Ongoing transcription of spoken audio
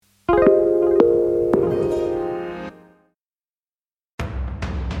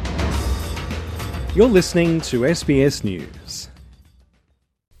You're listening to SBS News.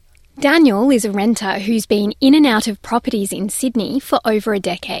 Daniel is a renter who's been in and out of properties in Sydney for over a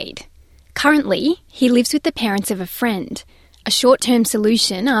decade. Currently, he lives with the parents of a friend, a short-term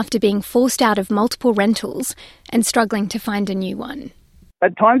solution after being forced out of multiple rentals and struggling to find a new one.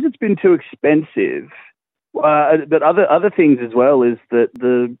 At times it's been too expensive, but other things as well is that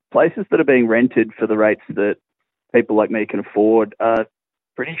the places that are being rented for the rates that people like me can afford are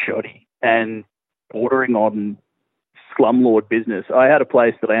pretty shoddy and bordering on slumlord business. I had a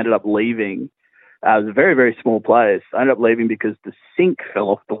place that I ended up leaving. It was a very, very small place. I ended up leaving because the sink fell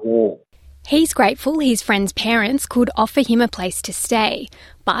off the wall. He's grateful his friend's parents could offer him a place to stay,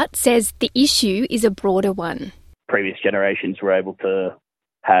 but says the issue is a broader one. Previous generations were able to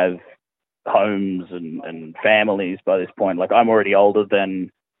have homes and families by this point. Like, I'm already older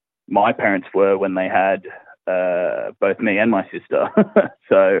than my parents were when they had both me and my sister.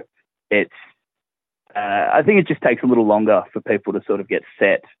 So it's I think it just takes a little longer for people to sort of get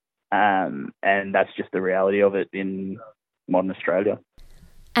set, and that's just the reality of it in modern Australia.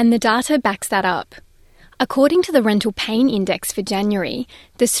 And the data backs that up. According to the Rental Pain Index for January,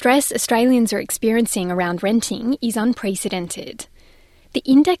 the stress Australians are experiencing around renting is unprecedented. The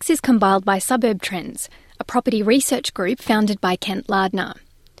index is compiled by Suburb Trends, a property research group founded by Kent Lardner.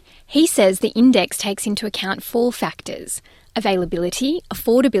 He says the index takes into account 4 factors: availability,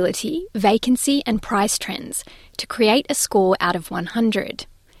 affordability, vacancy and price trends to create a score out of 100.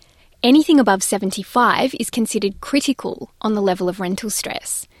 Anything above 75 is considered critical on the level of rental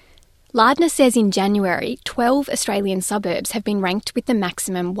stress. Lardner says in January, 12 Australian suburbs have been ranked with the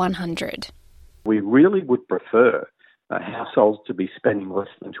maximum 100. We really would prefer households to be spending less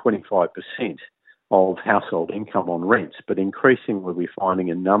than 25% of household income on rents, but increasingly we're finding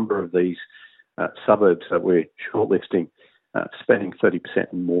a number of these suburbs that we're shortlisting spending 30%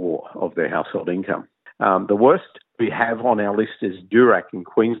 and more of their household income. The worst we have on our list is Durack in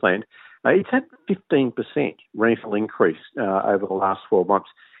Queensland. It's had 15% rental increase over the last 12 months.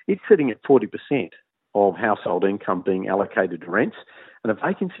 It's sitting at 40% of household income being allocated to rents, and a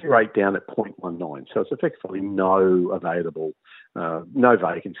vacancy rate down at 0.19. So it's effectively no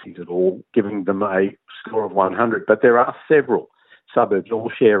vacancies at all, giving them a score of 100. But there are several suburbs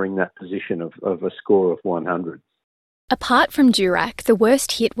all sharing that position of a score of 100. Apart from Durack, the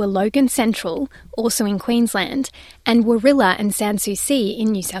worst hit were Logan Central, also in Queensland, and Warilla and Sans Souci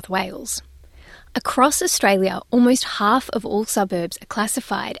in New South Wales. Across Australia, almost half of all suburbs are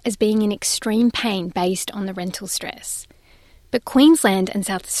classified as being in extreme pain based on the rental stress. But Queensland and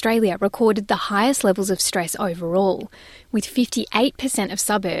South Australia recorded the highest levels of stress overall, with 58% of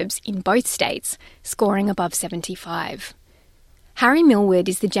suburbs in both states scoring above 75. Harry Millward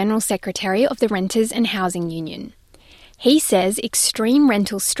is the General Secretary of the Renters and Housing Union. He says extreme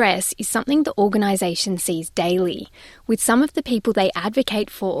rental stress is something the organisation sees daily, with some of the people they advocate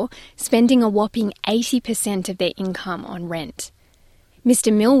for spending a whopping 80% of their income on rent.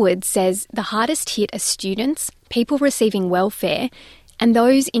 Mr. Millward says the hardest hit are students, people receiving welfare, and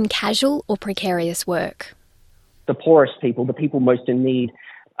those in casual or precarious work. The poorest people, the people most in need,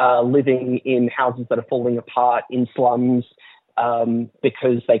 living in houses that are falling apart, in slums,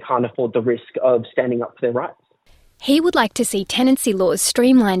 because they can't afford the risk of standing up for their rights. He would like to see tenancy laws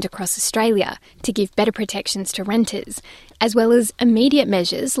streamlined across Australia to give better protections to renters, as well as immediate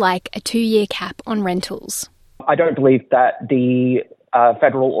measures like a 2-year cap on rentals. I don't believe that the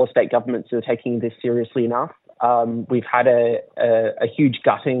federal or state governments are taking this seriously enough. We've had a huge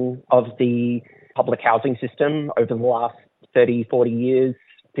gutting of the public housing system over the last 30, 40 years,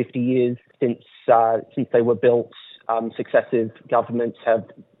 50 years since they were built. Successive governments have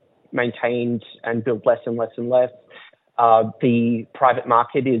maintained and built less and less and less. The private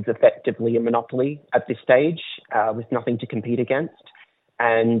market is effectively a monopoly at this stage with nothing to compete against,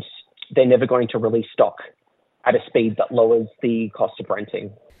 and they're never going to release stock at a speed that lowers the cost of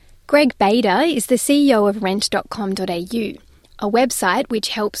renting. Greg Bader is the CEO of rent.com.au, a website which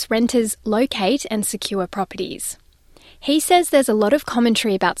helps renters locate and secure properties. He says there's a lot of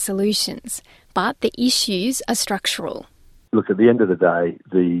commentary about solutions, but the issues are structural. Look, at the end of the day,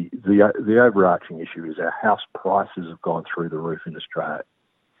 the overarching issue is our house prices have gone through the roof in Australia.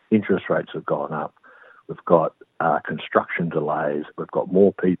 Interest rates have gone up. We've got construction delays. We've got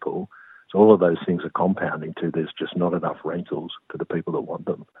more people. So all of those things are compounding to there's just not enough rentals to the people that want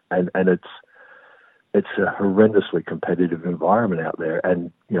them. And it's a horrendously competitive environment out there.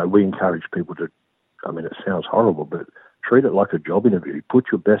 And, you know, we encourage people to, I mean, it sounds horrible, but treat it like a job interview. Put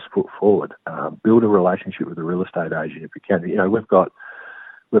your best foot forward. Build a relationship with a real estate agent if you can. You know, we've got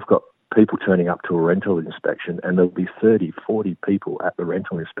people turning up to a rental inspection, and there'll be 30, 40 people at the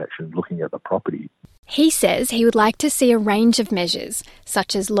rental inspection looking at the property. He says he would like to see a range of measures,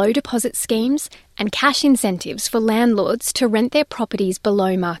 such as low deposit schemes and cash incentives for landlords to rent their properties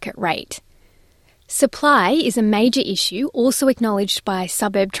below market rate. Supply is a major issue also acknowledged by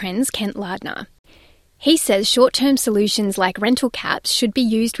Suburb Trends' Kent Lardner. He says short-term solutions like rental caps should be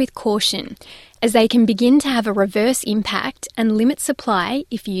used with caution, as they can begin to have a reverse impact and limit supply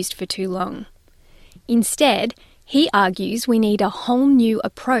if used for too long. Instead, he argues we need a whole new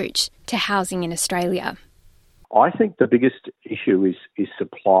approach to housing in Australia. I think the biggest issue is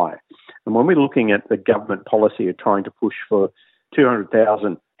supply. And when we're looking at the government policy of trying to push for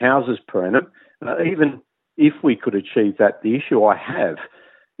 200,000 houses per annum, even if we could achieve that, the issue I have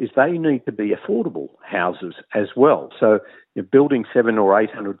is they need to be affordable houses as well. So building $700,000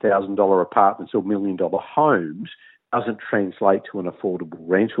 or $800,000 apartments or $1 million homes doesn't translate to an affordable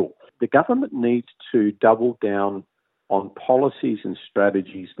rental. The government needs to double down on policies and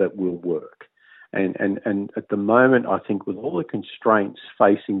strategies that will work. And at the moment, I think with all the constraints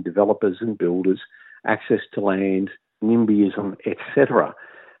facing developers and builders, access to land, NIMBYism, etc.,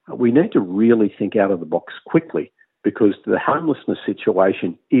 we need to really think out of the box quickly, because the homelessness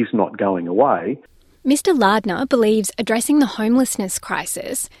situation is not going away. Mr. Lardner believes addressing the homelessness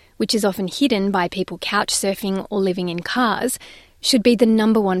crisis, which is often hidden by people couch surfing or living in cars, should be the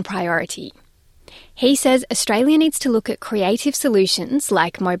number one priority. He says Australia needs to look at creative solutions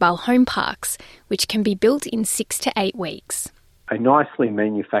like mobile home parks, which can be built in 6 to 8 weeks. A nicely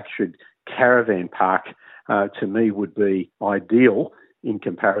manufactured caravan park, to me, would be ideal in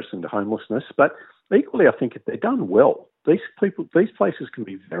comparison to homelessness. But equally, I think if they're done well, these places can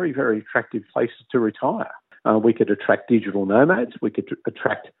be very, very attractive places to retire. We could attract digital nomads. We could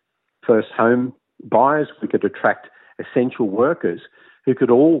attract first home buyers. We could attract essential workers who could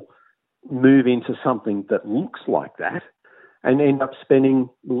all move into something that looks like that and end up spending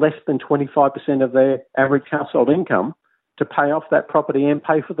less than 25% of their average household income to pay off that property and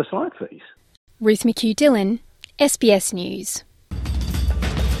pay for the site fees. Ruth McHugh-Dillon, SBS News.